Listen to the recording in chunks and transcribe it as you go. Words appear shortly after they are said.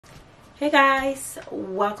Hey guys,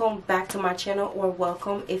 welcome back to my channel, or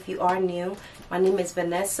welcome if you are new. My name is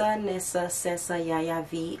Vanessa, Nessa, Sessa, Yaya,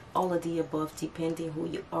 V, all of the above depending who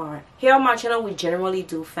you are. Here on my channel we generally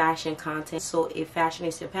do fashion content, so if fashion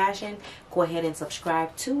is your passion, go ahead and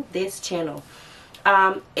subscribe to this channel.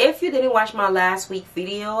 If you didn't watch my last week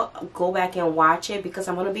video, go back and watch it, because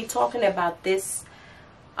I'm going to be talking about this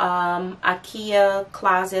Ikea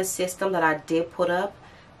closet system that I did put up.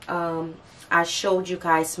 I showed you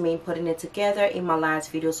guys me putting it together in my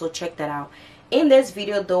last video, so check that out. In this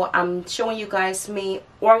video though, I'm showing you guys me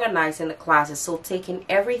organizing the closet, so taking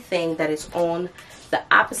everything that is on the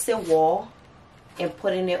opposite wall and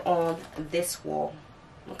putting it on this wall.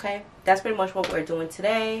 Okay, that's pretty much what we're doing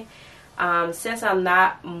today. Since I'm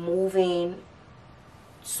not moving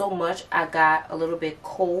so much, I got a little bit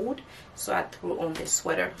cold, so I threw on this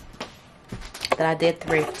sweater that I did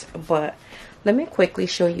thrift. But let me quickly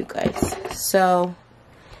show you guys. So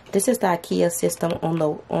this is the Ikea system on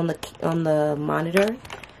the monitor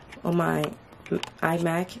on my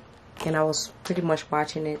iMac, and I was pretty much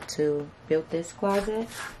watching it to build this closet.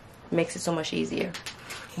 Makes it so much easier.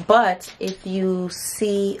 But if you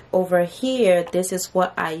see over here, this is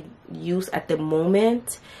what I use at the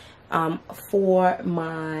moment for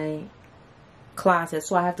my closet.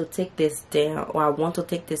 So I have to take this down, or I want to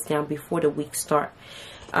take this down before the week start.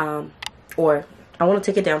 Or I want to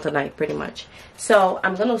take it down tonight pretty much. So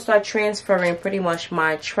I'm going to start transferring pretty much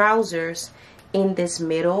my trousers in this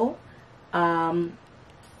middle.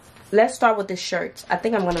 Let's start with the shirts. I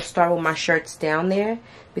think I'm going to start with my shirts down there,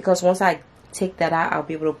 because once I take that out, I'll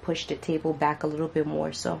be able to push the table back a little bit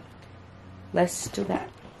more. So let's do that.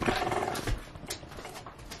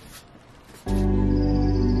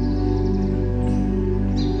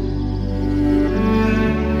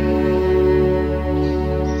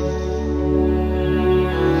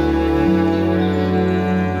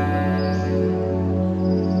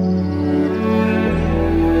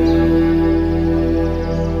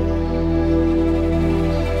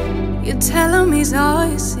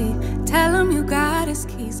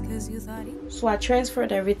 So I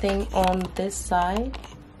transferred everything on this side.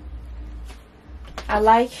 I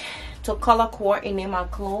like to color coordinate my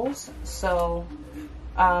clothes, so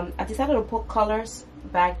I decided to put colors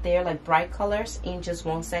back there, like bright colors, in just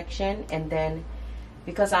one section. And then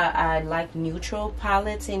because I like neutral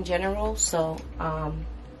palettes in general, so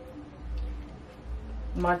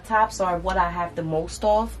my tops are what I have the most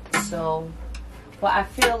of. So but I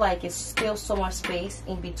feel like it's still so much space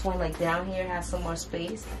in between, like down here has so much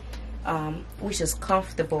space, which is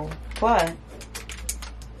comfortable. But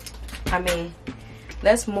I mean,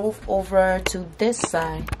 let's move over to this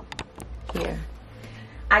side here.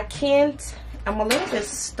 I'm a little bit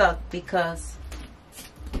stuck, because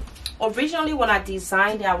originally when I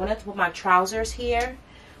designed it, I wanted to put my trousers here,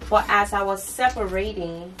 but as I was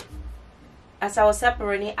separating, I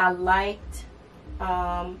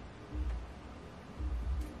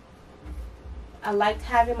liked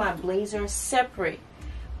having my blazer separate.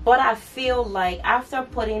 But I feel like after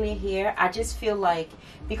putting it here, I just feel like,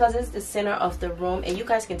 because it's the center of the room, and you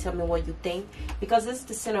guys can tell me what you think, because it's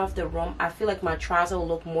the center of the room, I feel like my trouser will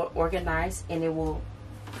look more organized, and it will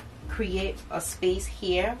create a space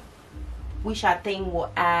here, which I think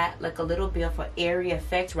will add like a little bit of an airy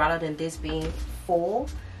effect rather than this being full.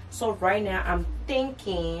 So right now I'm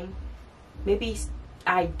thinking maybe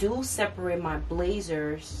I do separate my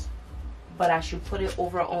blazers, but I should put it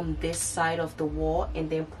over on this side of the wall, and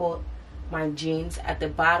then put my jeans at the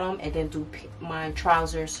bottom, and then do my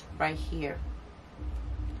trousers right here.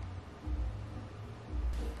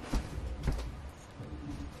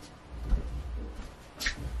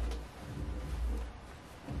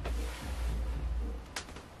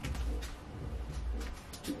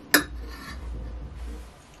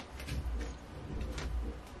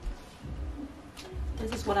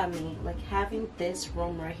 This is what I mean, like having this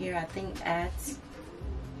room right here, I think adds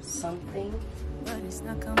something. But it's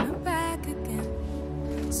not coming back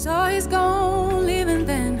again, so he's gone, leaving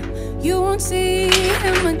then. You won't see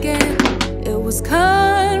him again. It was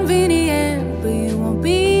convenient, but you won't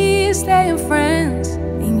be staying friends.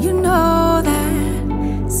 And you know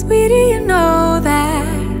that, sweetie, you know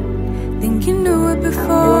that. Think you knew it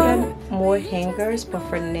before. I ordered more hangers, but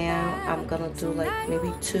for now I'm gonna do like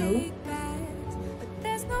maybe 2.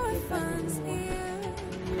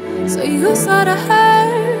 So you sort of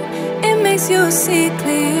hurt, it makes you see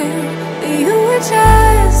clear that you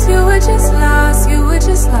were just lost.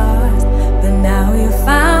 But now you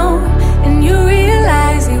found, and you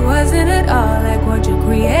realize he wasn't at all like what you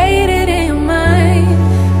created in your mind.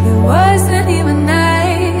 He wasn't even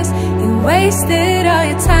nice, you wasted all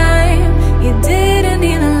your time. You didn't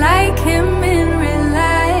even like him.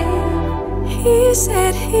 He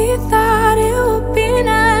said he thought it would be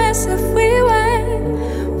nice if we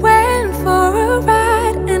went for a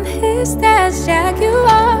ride in his dad's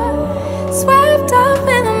Jaguar. Swept up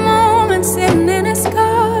in the moment, sitting in his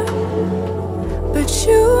car. But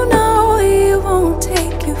you know he won't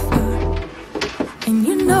take you far. And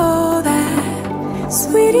you know that,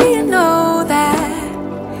 sweetie, you know that.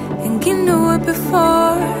 And you knew it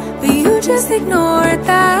before, but you just ignored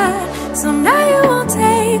that. So now you won't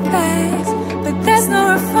take bags, but there's no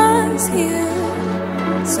refunds here.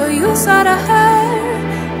 So you saw the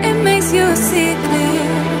hurt, it makes you see clear.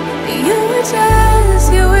 You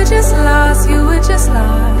were just lost, you were just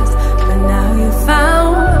lost. But now you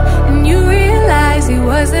found, and you realize he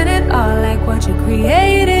wasn't at all like what you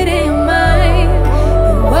created in your mind.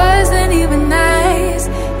 It wasn't even nice,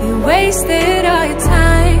 you wasted all your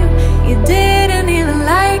time. You didn't even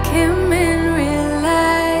like him in real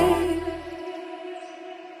life.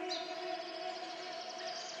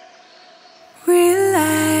 Real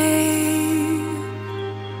life,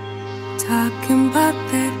 talking about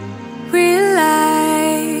that real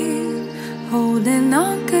life. Holding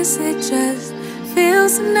on cause it just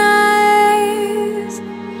feels nice.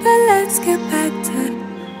 But let's get back to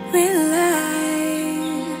real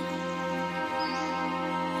life.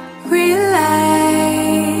 Real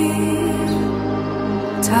life,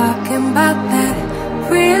 talking about that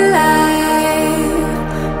real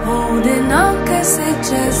life. Holding on cause it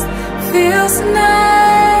just feels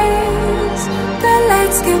nice. But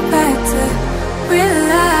let's get back to real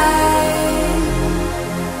life.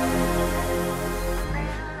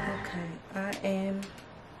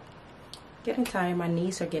 Getting tired. My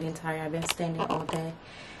knees are getting tired. I've been standing all day.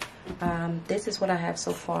 This is what I have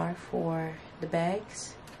so far for the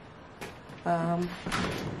bags. I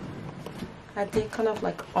did kind of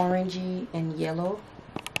like orangey and yellow.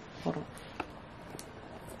 Hold on.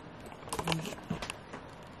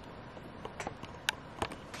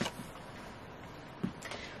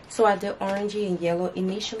 So I did orangey and yellow.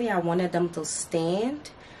 Initially I wanted them to stand,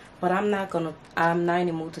 but I'm not in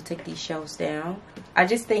the mood to take these shelves down. I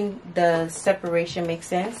just think the separation makes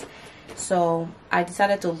sense. So I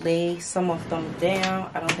decided to lay some of them down.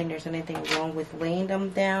 I don't think there's anything wrong with laying them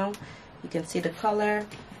down. You can see the color.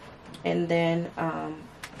 And then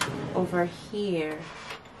over here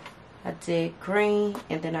I did green,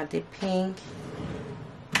 and then I did pink.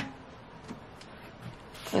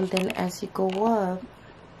 And then as you go up,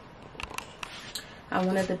 I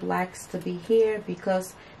wanted the blacks to be here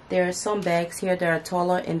because there are some bags here that are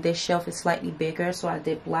taller and this shelf is slightly bigger. So I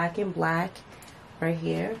did black and black right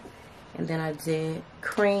here. And then I did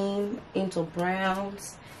cream into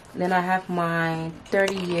browns. And then I have my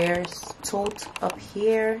 30 years tote up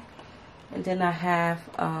here. And then I have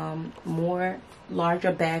more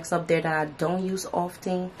larger bags up there that I don't use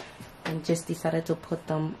often. And just decided to put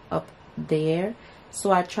them up there.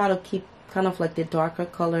 So I try to keep kind of like the darker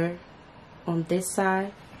color on this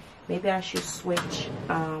side. Maybe I should switch.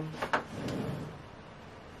 I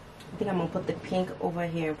think I'm gonna put the pink over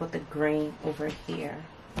here and put the green over here.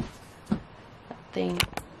 I think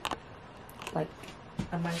like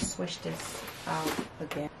I might switch this out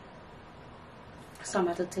again. So I'm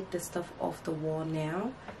about to take this stuff off the wall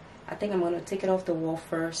now. I think I'm gonna take it off the wall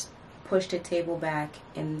first, push the table back,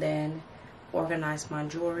 and then organize my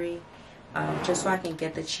jewelry, just so I can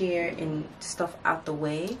get the chair and stuff out the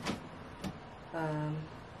way.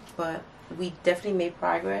 But we definitely made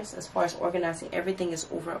progress as far as organizing. Everything is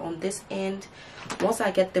over on this end. Once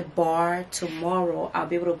I get the bar tomorrow, I'll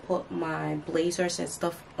be able to put my blazers and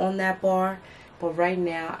stuff on that bar. But right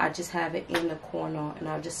now I just have it in the corner and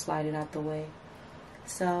I'll just slide it out the way.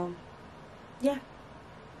 So yeah,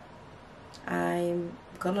 I'm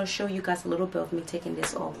gonna show you guys a little bit of me taking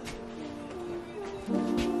this off.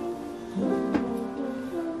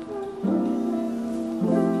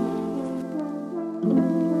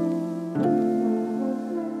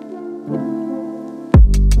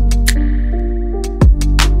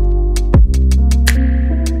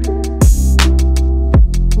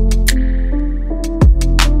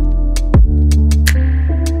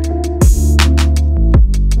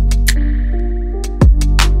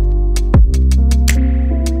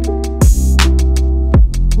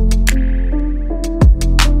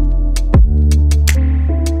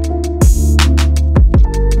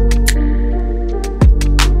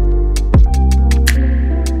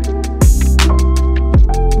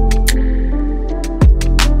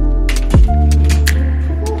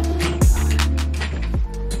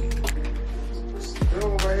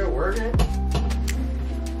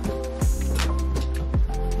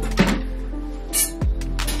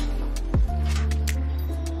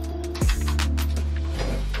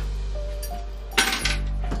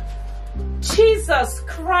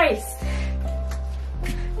 Christ.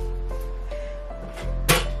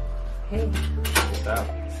 Hey. Stop.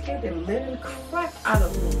 Scared the living crap out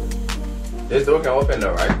of me. This door can open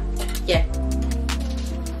though, right? Yeah.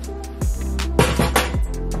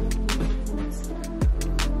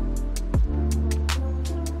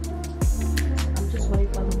 I'm just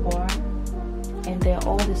waiting for the bar. And then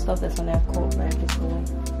all the stuff that's on that coat rack is going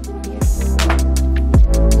here.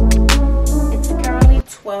 It's currently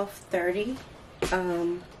 12:30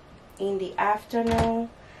 in the afternoon.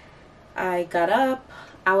 I got up.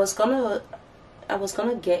 I was gonna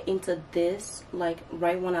get into this like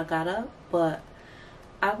right when I got up, but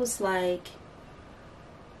I was like,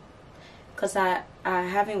 cause I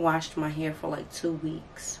haven't washed my hair for like 2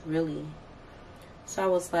 weeks really. So I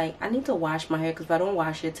was like, I need to wash my hair, because if I don't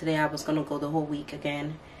wash it today, I was gonna go the whole week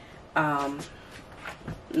again.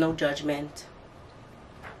 No judgment,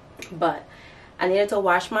 but I needed to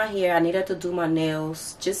wash my hair. I needed to do my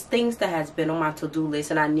nails, just things that has been on my to-do list.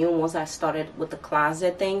 And I knew once I started with the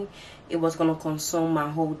closet thing, it was gonna consume my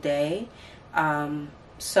whole day.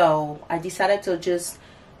 So I decided to just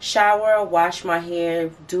shower, wash my hair,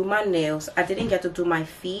 do my nails. I didn't get to do my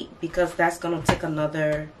feet because that's gonna take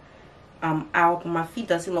another out. My feet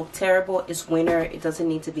doesn't look terrible. It's winter. It doesn't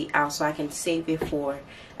need to be out, so I can save it for,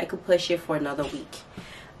 I could push it for another week.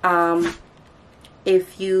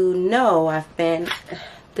 If you know,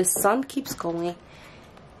 the sun keeps going.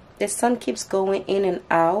 The sun keeps going in and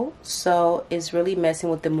out, so it's really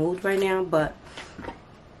messing with the mood right now. But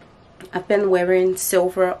I've been wearing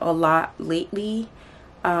silver a lot lately.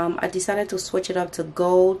 I decided to switch it up to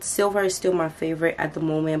gold. Silver is still my favorite at the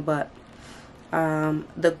moment, but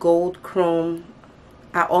the gold chrome,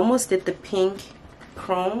 I almost did the pink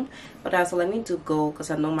chrome, but I was like, let me do gold,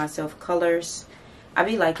 because I know myself. Colors, I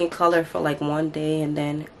be liking color for like one day, and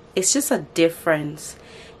then it's just a difference.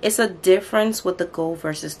 It's a difference with the gold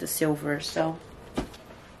versus the silver. So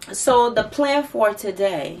the plan for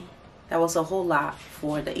today, that was a whole lot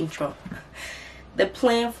for the intro. The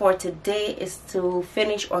plan for today is to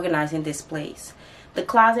finish organizing this place. The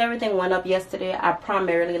closet, everything went up yesterday. I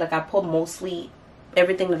primarily, like, I put mostly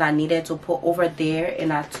everything that I needed to put over there,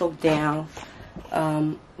 and I took down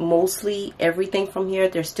mostly everything from here.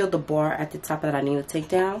 There's still the bar at the top that I need to take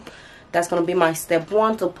down. That's going to be my step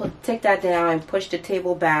one, to take that down and push the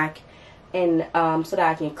table back, and so that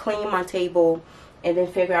I can clean my table, and then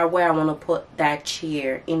figure out where I want to put that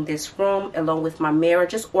chair in this room, along with my mirror.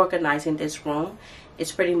 Just organizing this room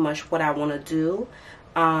is pretty much what I want to do.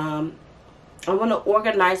 I want to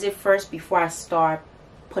organize it first before I start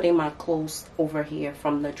putting my clothes over here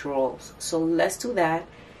from the drawers. So let's do that.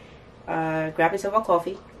 Grab yourself a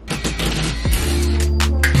coffee.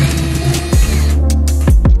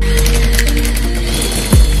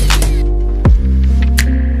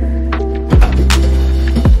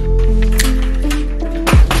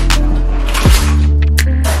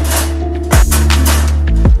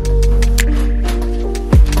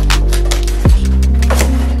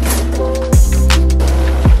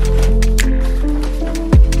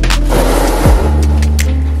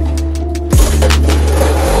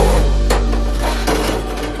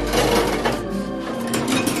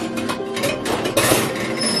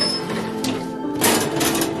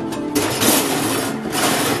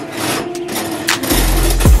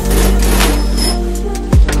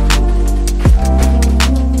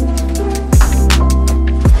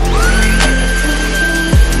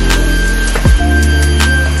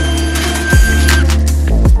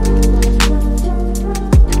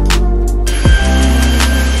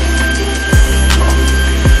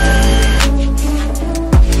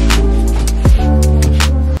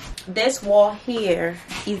 This wall here,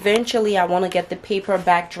 eventually I want to get the paper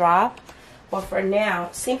backdrop, but for now,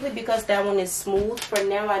 simply because that one is smooth, for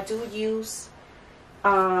now I do use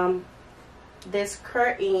this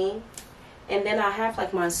curtain, and then I have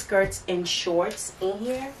like my skirts and shorts in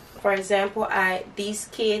here. For example, these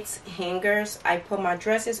kids hangers, I put my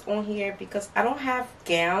dresses on here because I don't have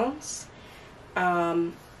gowns,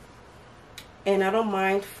 and I don't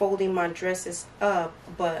mind folding my dresses up,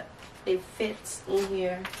 but it fits in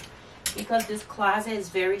here because this closet is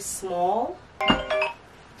very small.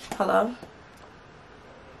 Hello?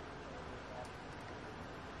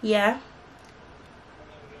 Yeah?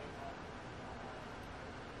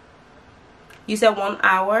 You said 1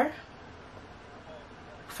 hour?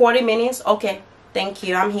 40 minutes? Okay, thank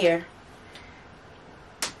you, I'm here.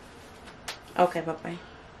 Okay, bye-bye.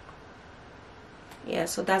 Yeah,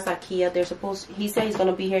 so that's Ikea. He said he's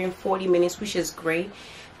gonna be here in 40 minutes, which is great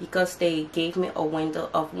because they gave me a window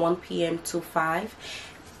of 1 p.m. to 5.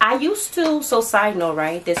 I used to, so side note,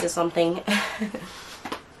 right? This is something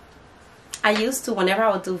I used to, whenever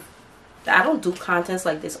I would do, I don't do contents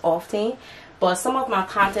like this often, but some of my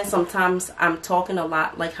content, sometimes I'm talking a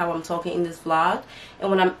lot, like how I'm talking in this vlog, and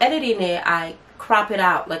when I'm editing it, I crop it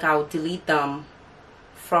out, like I'll delete them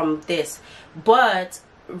from this. But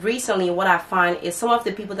recently what I find is some of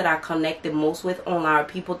the people that I connect the most with online are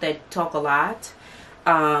people that talk a lot,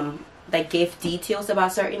 that give details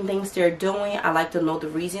about certain things they're doing. I like to know the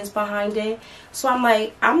reasons behind it. So I'm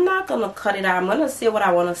like, I'm not gonna cut it out. I'm gonna say what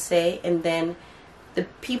I want to say, and then the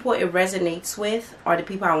people it resonates with are the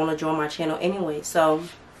people I want to join my channel anyway. So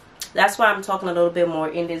that's why I'm talking a little bit more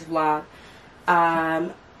in this vlog.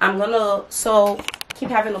 I'm gonna keep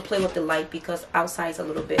having to play with the light because outside's a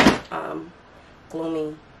little bit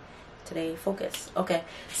gloomy today. Focus. Okay,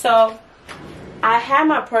 so I had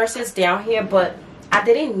my purses down here, but I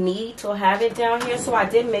didn't need to have it down here, so I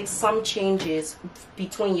did make some changes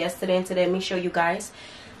between yesterday and today. Let me show you guys.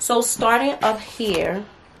 So starting up here,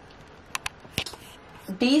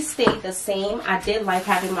 these stayed the same. I did like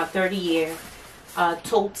having my 30-year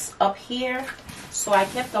totes up here, so I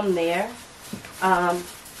kept them there. I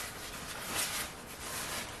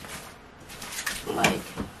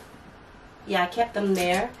kept them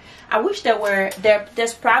there. I wish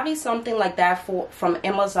there's probably something like that from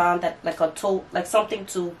Amazon, that like a tote, like something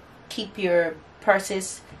to keep your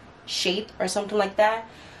purses shaped or something like that.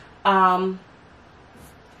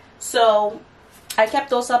 So I kept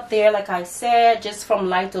those up there, like I said, just from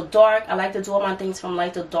light to dark. I like to do all my things from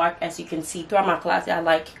light to dark. As you can see throughout my closet, I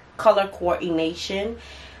like color coordination.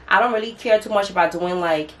 I don't really care too much about doing,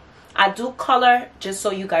 like, I do color, just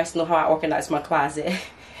so you guys know how I organize my closet.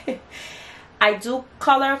 I do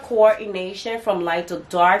color coordination from light to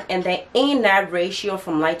dark, and then in that ratio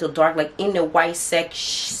from light to dark, like in the white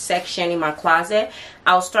section in my closet,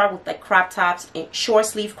 I'll start with the crop tops and short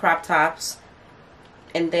sleeve crop tops,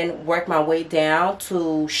 and then work my way down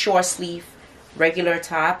to short sleeve regular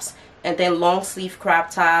tops, and then long sleeve crop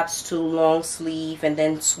tops to long sleeve, and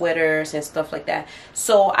then sweaters and stuff like that.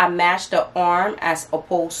 So I match the arm as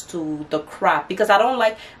opposed to the crop, because I don't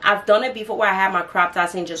like, I've done it before where I had my crop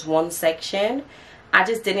tops in just one section. I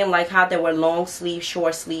just didn't like how there were long sleeve,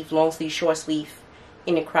 short sleeve, long sleeve, short sleeve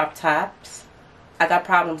in the crop tops. I got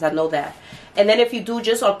problems, I know that. And then if you do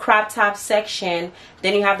just a crop top section,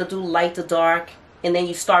 then you have to do light to dark, and then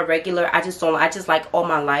you start regular. I just like all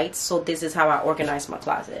my lights. So this is how I organize my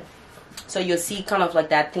closet. So you'll see kind of like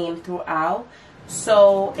that theme throughout.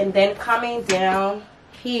 So, and then coming down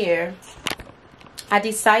here, I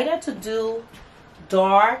decided to do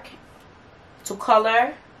dark to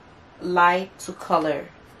color, light to color.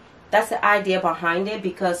 That's the idea behind it,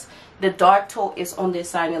 because the dark tote is on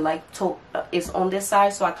this side and the light tote is on this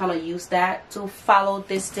side. So I kind of use that to follow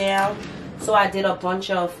this down. So I did a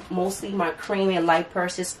bunch of mostly my cream and light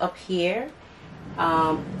purses up here.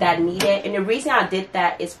 That needed, and the reason I did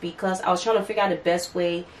that is because I was trying to figure out the best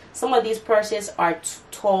way. Some of these purses are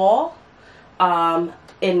tall, and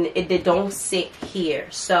they don't sit here,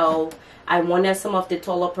 so I wanted some of the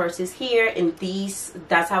taller purses here, and these,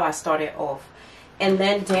 that's how I started off. And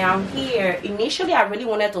then down here, initially I really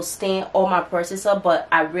wanted to stand all my purses up, but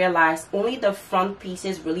I realized only the front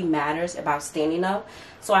pieces really matters about standing up.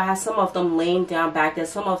 So I have some of them laying down back. There's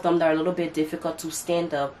some of them that are a little bit difficult to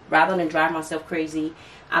stand up. Rather than drive myself crazy,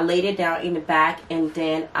 I laid it down in the back, and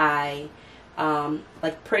then I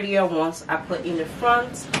like prettier ones I put in the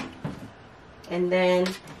front. And then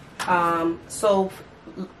so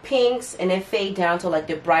pinks, and then fade down to like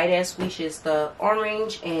the brightest, which is the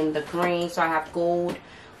orange and the green. So I have gold,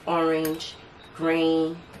 orange,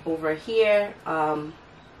 green over here,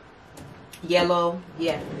 yellow,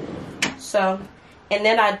 yeah. So, and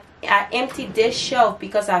then I emptied this shelf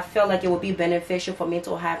because I felt like it would be beneficial for me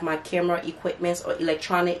to have my camera equipments or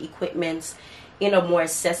electronic equipments in a more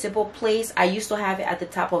accessible place. I used to have it at the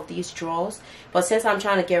top of these drawers, but since I'm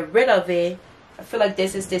trying to get rid of it, I feel like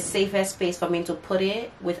this is the safest space for me to put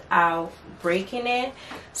it without breaking it.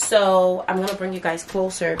 So I'm gonna bring you guys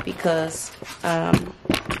closer because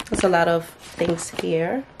there's a lot of things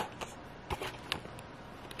here.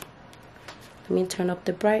 Let me turn up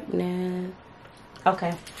the brightness.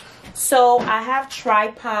 Okay, so I have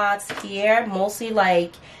tripods here, mostly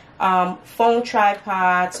like phone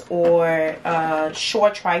tripods or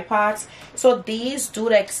short tripods. So these do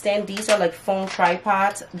the extent, these are like phone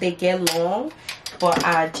tripods, they get long, but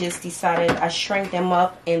I just decided I shrank them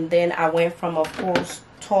up, and then I went from, of course,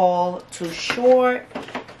 tall to short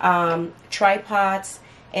tripods.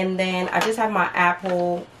 And then I just have my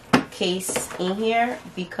Apple case in here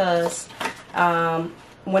because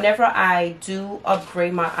whenever I do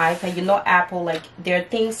upgrade my iPad, you know, Apple, like, their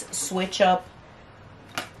things switch up.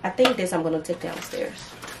 I think this I'm gonna take downstairs.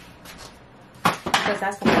 because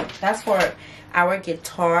that's for our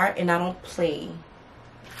guitar, and I don't play.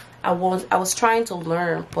 I was trying to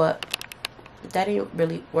learn, but that didn't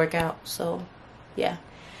really work out. So yeah.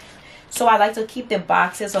 So I like to keep the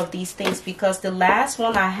boxes of these things because the last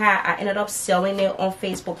one I had, I ended up selling it on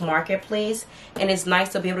Facebook Marketplace, and it's nice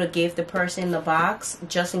to be able to give the person the box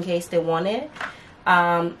just in case they want it.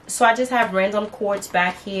 So I just have random cords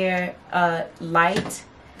back here, light.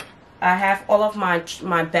 I have all of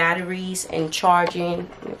my batteries and charging.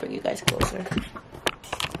 Let me bring you guys closer.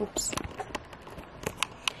 Oops.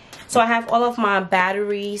 So I have all of my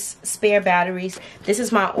batteries, spare batteries. This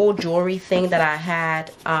is my old jewelry thing that I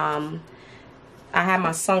had. I had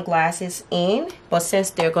my sunglasses in, but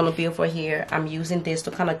since they're gonna be over here, I'm using this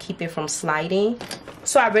to kind of keep it from sliding.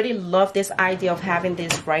 So I really love this idea of having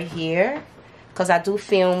this right here, because I do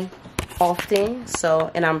film often, so,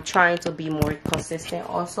 and I'm trying to be more consistent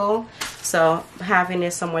also. So having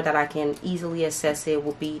it somewhere that I can easily access it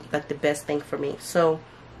will be like the best thing for me. So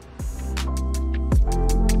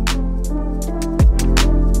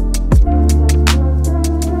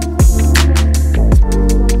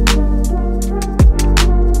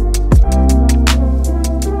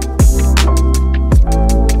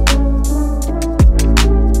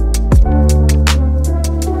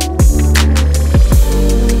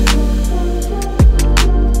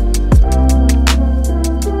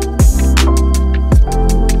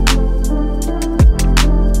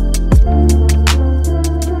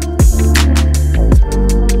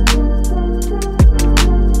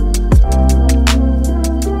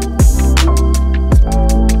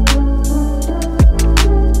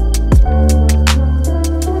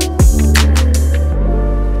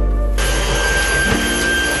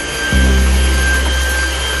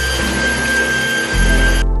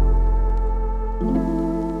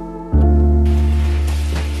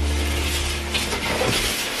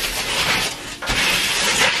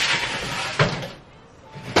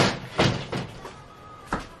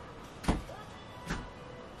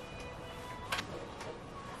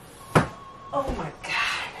oh my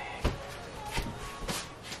God.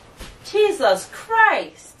 Jesus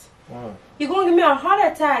Christ. Wow. You're going to give me a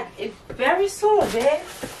heart attack very soon, babe.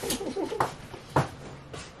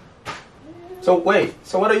 So wait,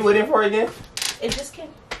 so what are you waiting for again? It just came.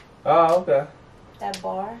 Oh, okay. That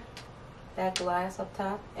bar, that glass up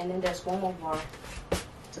top, and then there's one more bar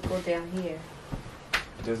to go down here.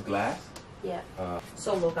 Just glass? Yeah.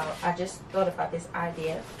 So look out, I just thought about this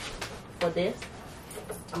idea for this.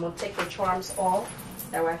 I'm going to take the charms off.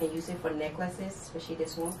 That way I can use it for necklaces, especially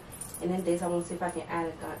this one. And then this, I want to see if I can add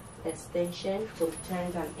an extension so it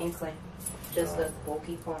turns on anklet. Just the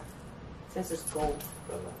bulky part. Since it's gold.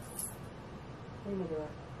 Let me do it.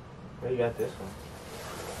 Where you got this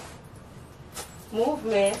one?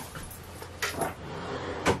 Movement.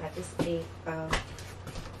 I just ate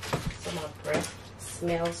some of my breath.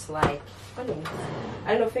 Smells like honey.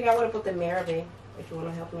 I don't know, figure out where to put the mirror, babe. If you want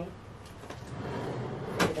to help me.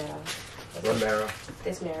 Figure that out. What mirror?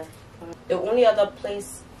 This mirror. The only other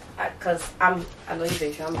place, because I know you're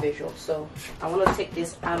visual, I'm visual, so I want to take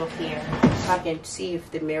this out of here so I can see if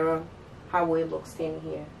the mirror, how it looks in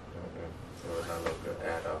here. Okay. So it's not look good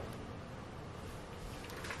at all.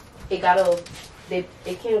 It gotta,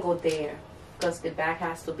 it can't go there because the back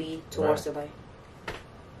has to be towards the light.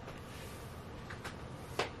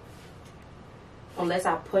 Unless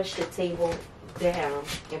I push the table down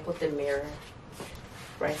and put the mirror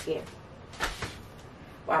right here.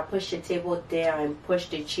 Or I push the table down and push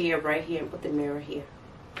the chair right here and put the mirror here.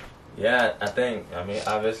 Yeah, I mean,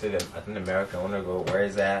 obviously, I think the mirror can only go where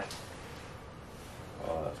is that?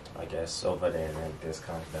 I guess over there, and then this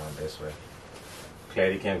comes down this way.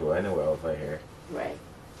 Clearly can't go anywhere over here. Right.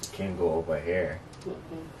 It can go over here.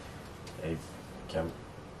 It can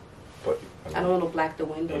put. I don't want to black the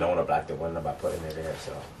window. You don't want to black the window by putting it there,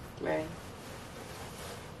 so. Right.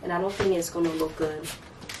 And I don't think it's going to look good.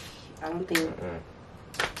 I don't think.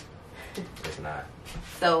 It's not.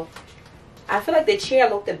 So, I feel like the chair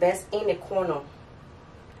looked the best in the corner.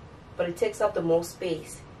 But it takes up the most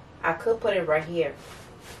space. I could put it right here.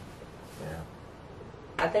 Yeah.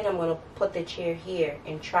 I think I'm going to put the chair here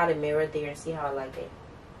and try the mirror there and see how I like it.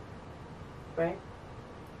 Right?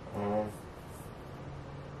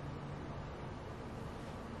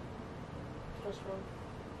 What's wrong?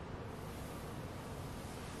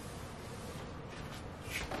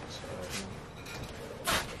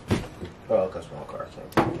 Oh, because one car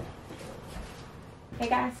came. Hey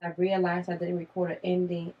guys, I realized I didn't record an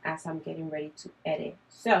ending as I'm getting ready to edit.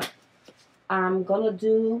 So, I'm going to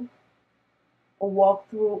do a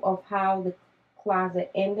walkthrough of how the closet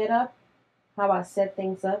ended up, how I set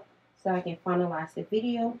things up so I can finalize the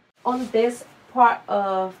video. On this part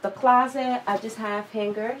of the closet, I just have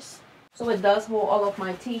hangers. So it does hold all of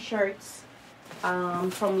my t-shirts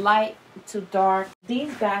from light to dark.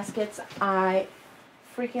 These baskets I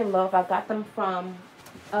freaking love. I got them from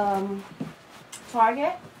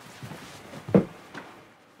Target.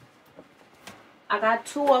 I got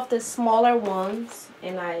 2 of the smaller ones,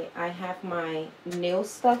 and I have my nail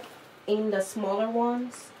stuff in the smaller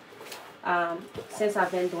ones since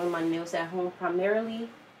I've been doing my nails at home primarily.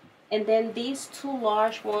 And then these 2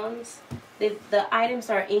 large ones, the items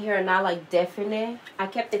are in here are not like definite. I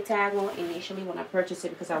kept the tag on initially when I purchased it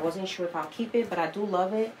because I wasn't sure if I'll keep it, but I do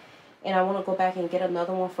love it. And I want to go back and get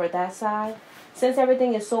another one for that side. Since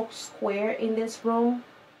everything is so square in this room,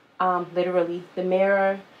 literally the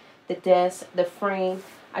mirror, the desk, the frame,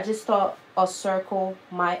 I just thought a circle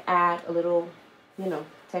might add a little, you know,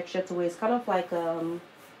 texture to it. It's kind of like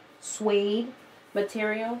suede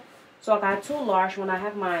material. So I got 2 large ones. I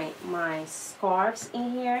have my scarves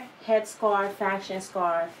in here, head scarf, fashion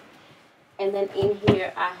scarf, and then in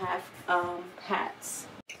here I have hats.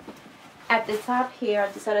 At the top here,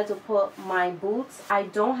 I decided to put my boots. I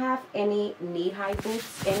don't have any knee-high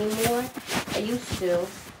boots anymore. I used to.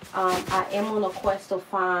 I am on a quest to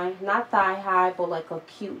find, not thigh-high, but like a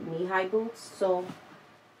cute knee-high boots. So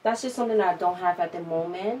that's just something that I don't have at the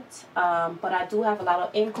moment. But I do have a lot of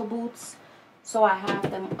ankle boots. So I have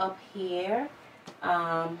them up here.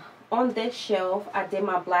 On this shelf, I did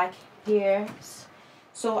my black pairs.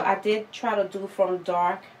 So I did try to do from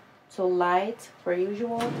dark to light per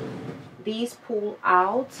usual. These pull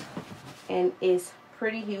out and is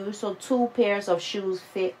pretty huge. So 2 pairs of shoes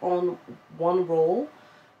fit on 1 roll.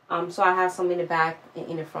 So I have some in the back and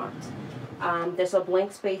in the front. There's a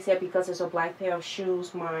blank space here because there's a black pair of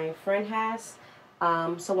shoes my friend has.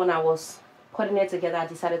 So when I was putting it together, I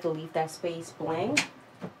decided to leave that space blank.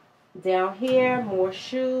 Down here, more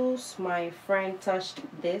shoes. My friend touched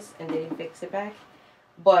this and didn't fix it back.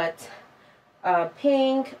 But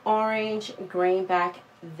pink, orange, green back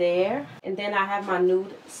there. And then I have my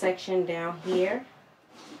nude section down here.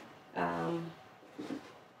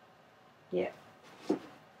 Yeah.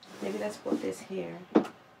 Maybe let's put this here.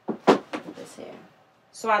 Put this here.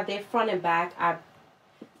 So I did front and back. I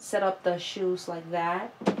set up the shoes like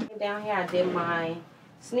that. And down here I did my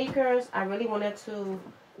sneakers. I really wanted to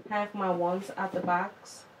have my ones out the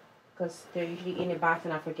box because they're usually in the box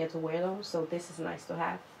and I forget to wear them. So this is nice to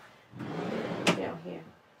have down here.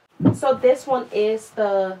 So this one is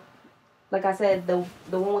the, like I said, the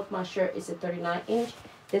one with my shirt is a 39 inch.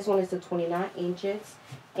 This one is the 29 inches.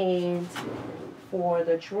 And for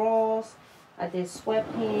the drawers, I did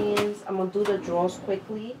sweatpants. I'm going to do the drawers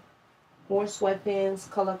quickly. More sweatpants,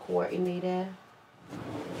 color coordinated.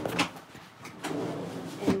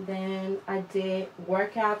 And then I did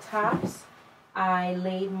workout tops. I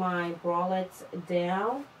laid my bralettes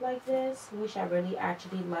down like this, which I really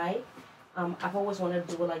actually like. I've always wanted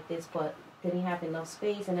to do it like this, but didn't have enough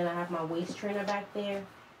space. And then I have my waist trainer back there.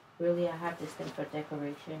 Really, I have this thing for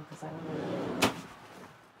decoration because I don't know.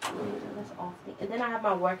 That's off thing. And then I have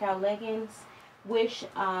my workout leggings, which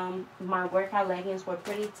my workout leggings were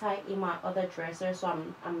pretty tight in my other dresser, so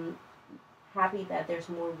I'm happy that there's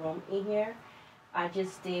more room in here. I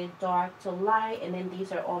just did dark to light, and then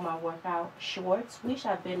these are all my workout shorts, which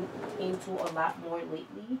I've been into a lot more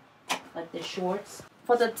lately, like the shorts.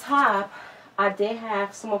 For the top, I did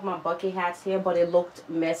have some of my bucket hats here, but it looked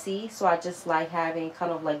messy, so I just like having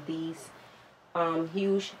kind of like these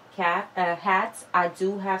huge hats. I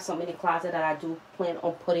do have some in the closet that I do plan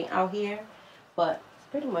on putting out here, but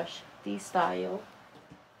pretty much these style.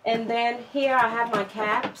 And then here I have my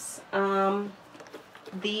caps.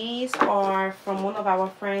 These are from one of our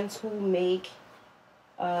friends who make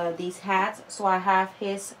these hats, so I have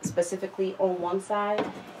his specifically on one side,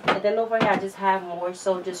 and then over here I just have more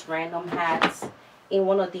so just random hats in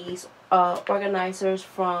one of these organizers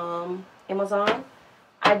from Amazon.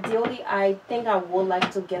 Ideally, I think I would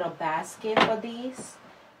like to get a basket for these.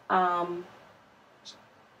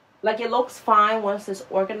 Like, it looks fine once it's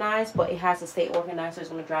organized, but it has to stay organized, so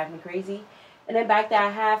it's going to drive me crazy. And then back there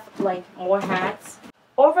I have like more hats.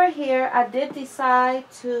 Over here I decided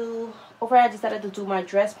to do my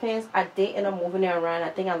dress pants. I did end up moving it around.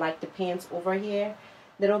 I think I like the pants over here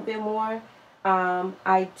a little bit more.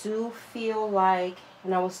 I do feel like,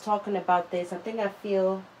 and I was talking about this, I think I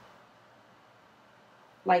feel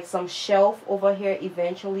like some shelf over here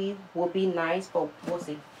eventually will be nice, but we'll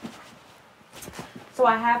see. So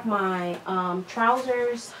I have my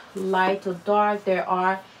trousers, light to dark. They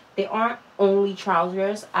aren't only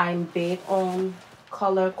trousers. I'm big on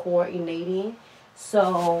color coordinating,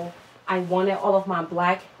 so I wanted all of my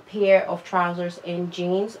black pair of trousers and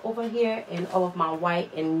jeans over here, and all of my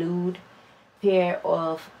white and nude pair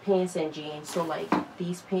of pants and jeans. So like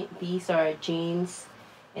these are jeans,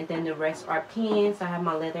 and then the rest are pants. I have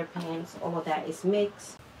my leather pants. All of that is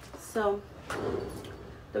mixed. So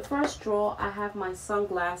the first drawer, I have my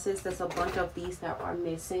sunglasses. There's a bunch of these that are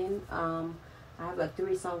missing. I have like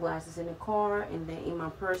 3 sunglasses in the car and then in my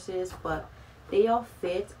purses, but they all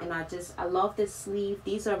fit, and I love this sleeve.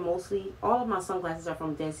 These are mostly, all of my sunglasses are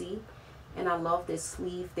from Desi, and I love this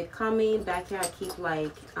sleeve. They come in back here. I keep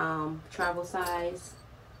like travel size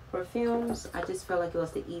perfumes. I just felt like it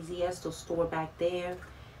was the easiest to store back there.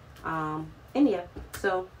 And yeah,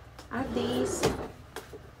 so I have these.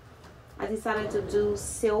 I decided to do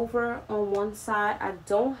silver on one side. I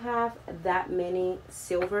don't have that many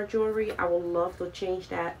silver jewelry. I would love to change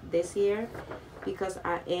that this year because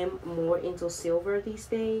I am more into silver these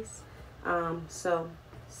days. So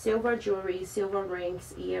silver jewelry, silver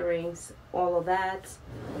rings, earrings, all of that.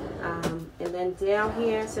 And then down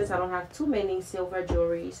here, since I don't have too many silver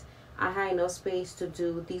jewelries, I had enough space to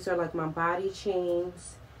do, these are like my body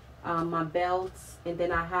chains, my belts, and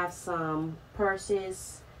then I have some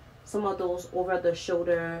purses, some of those over the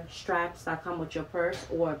shoulder straps that come with your purse,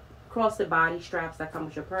 or across the body straps that come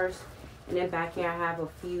with your purse. And then back here I have a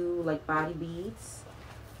few like body beads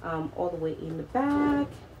all the way in the back.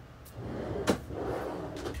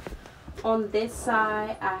 On this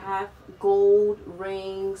side I have gold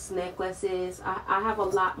rings, necklaces. I have a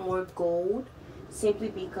lot more gold simply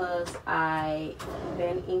because I've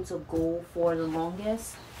been into gold for the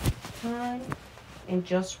longest time and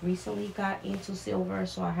just recently got into silver,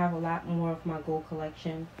 so I have a lot more of my gold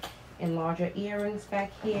collection. And larger earrings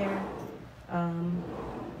back here.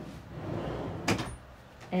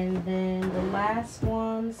 And then the last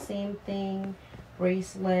one, same thing,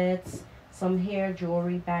 bracelets, some hair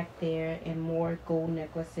jewelry back there, and more gold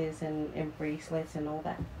necklaces and bracelets and all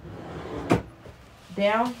that.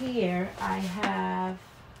 Down here I have,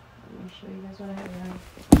 let me show you guys what I have around.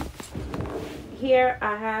 Here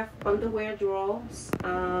I have underwear drawers.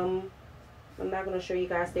 I'm not going to show you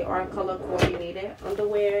guys, they are color coordinated.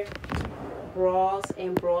 Underwear, bras,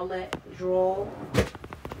 and bralette drawer.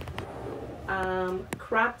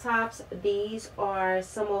 Crop tops, these are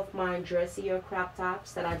some of my dressier crop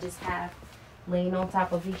tops that I just have laying on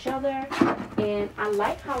top of each other. And I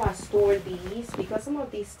like how I store these because some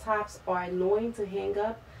of these tops are annoying to hang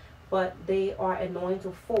up, but they are annoying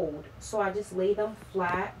to fold. So I just lay them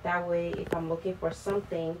flat. That way if I'm looking for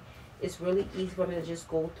something, it's really easy for me to just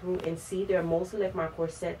go through and see. They're mostly like my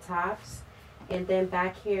corset tops. And then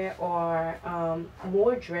back here are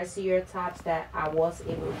more dressier tops that I was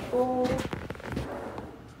able to fold.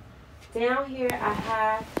 Down here I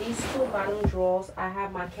have these 2 bottom drawers. I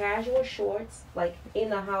have my casual shorts, like in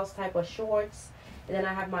the house type of shorts. And then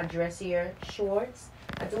I have my dressier shorts.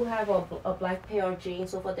 I do have a black pair of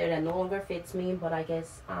jeans over there that no longer fits me, but I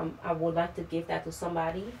guess I would like to give that to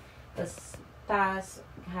somebody. The thighs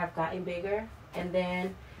have gotten bigger. And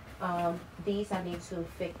then these I need to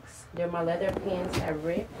fix. They're my leather pants that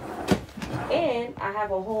rip. And I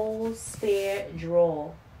have a whole spare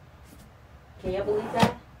drawer. Can you believe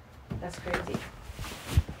that? That's crazy.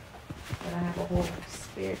 But I have a whole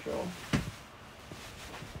spare drawer.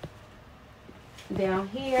 Down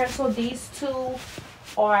here, so these 2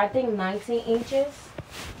 are I think 19 inches.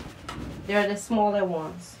 They're the smaller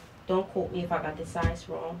ones. Don't quote me if I got the size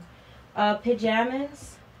wrong.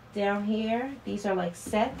 Pajamas down here, these are like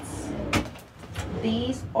sets.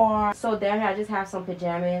 These are, so there I just have some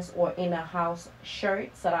pajamas or in a house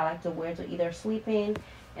shirts that I like to wear to either sleep in,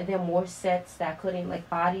 and then more sets that could in like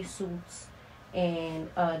bodysuits and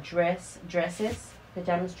dresses,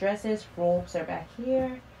 pajamas, dresses. Robes are back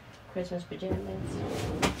here, Christmas pajamas.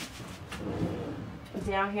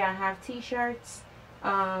 Down here I have t-shirts,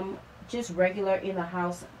 just regular in the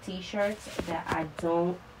house t-shirts that I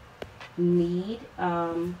don't need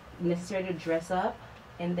necessarily to dress up.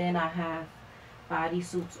 And then I have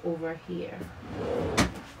bodysuits over here.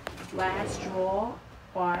 Last drawer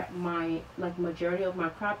are my majority of my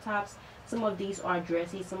crop tops. Some of these are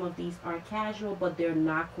dressy, some of these are casual, but they're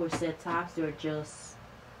not corset tops. They're just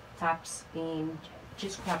tops in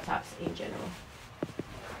just crop tops in general.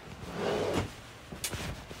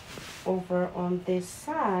 Over on this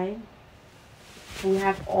side we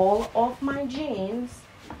have all of my jeans.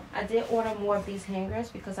 I did order more of these hangers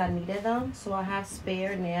because I needed them, so I have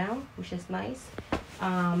spare now, which is nice.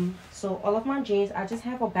 So all of my jeans, I just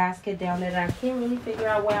have a basket down there that I can't really figure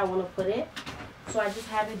out where I want to put it, so I just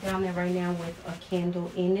have it down there right now with a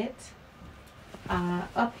candle in it.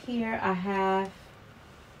 Up here I have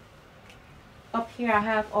up here I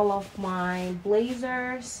have all of my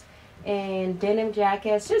blazers and denim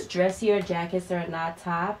jackets, just dressier jackets that are not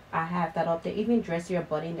top. I have that up there, even dressier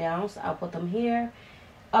button downs. I'll put them here.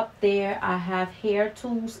 Up there I have hair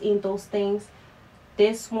tools in those things.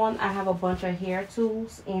 This one I have a bunch of hair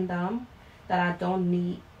tools in them that I don't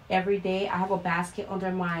need every day. I have a basket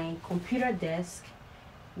under my computer desk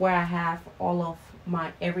where I have all of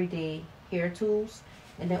my everyday hair tools,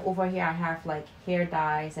 and then over here I have like hair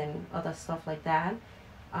dyes and other stuff like that.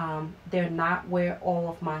 They're not where all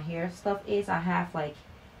of my hair stuff is. I have like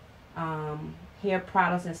hair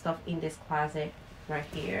products and stuff in this closet right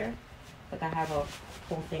here. Like I have a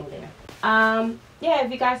whole thing there. Yeah,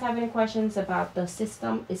 if you guys have any questions about the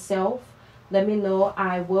system itself, let me know.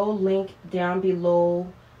 I will link down below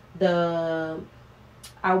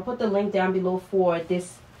I'll put the link down below for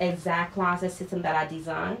this exact closet system that I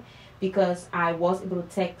designed, because I was able to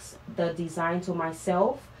text the design to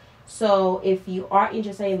myself. So if you are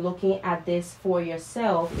interested in looking at this for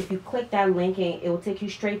yourself, if you click that link, it will take you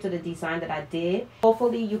straight to the design that I did.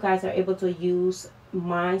 Hopefully you guys are able to use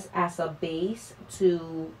mine as a base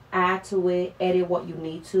to add to it, edit what you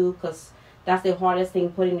need to, because that's the hardest thing,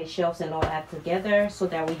 putting the shelves and all that together, so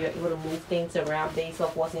that way you're able to move things around based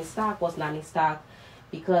off what's in stock, what's not in stock.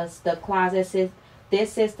 Because the closet,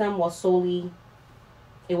 this system was solely,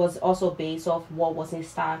 it was also based off what was in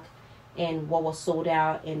stock and what was sold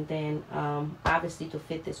out, and then obviously to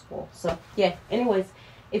fit this wall. So yeah, anyways,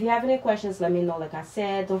 if you have any questions, let me know. Like I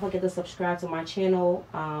said, don't forget to subscribe to my channel.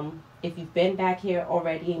 If you've been back here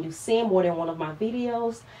already and you've seen more than one of my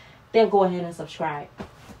videos, then go ahead and subscribe.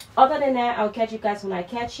 Other than that, I'll catch you guys when I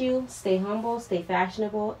catch you. Stay humble, stay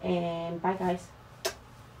fashionable, and bye guys.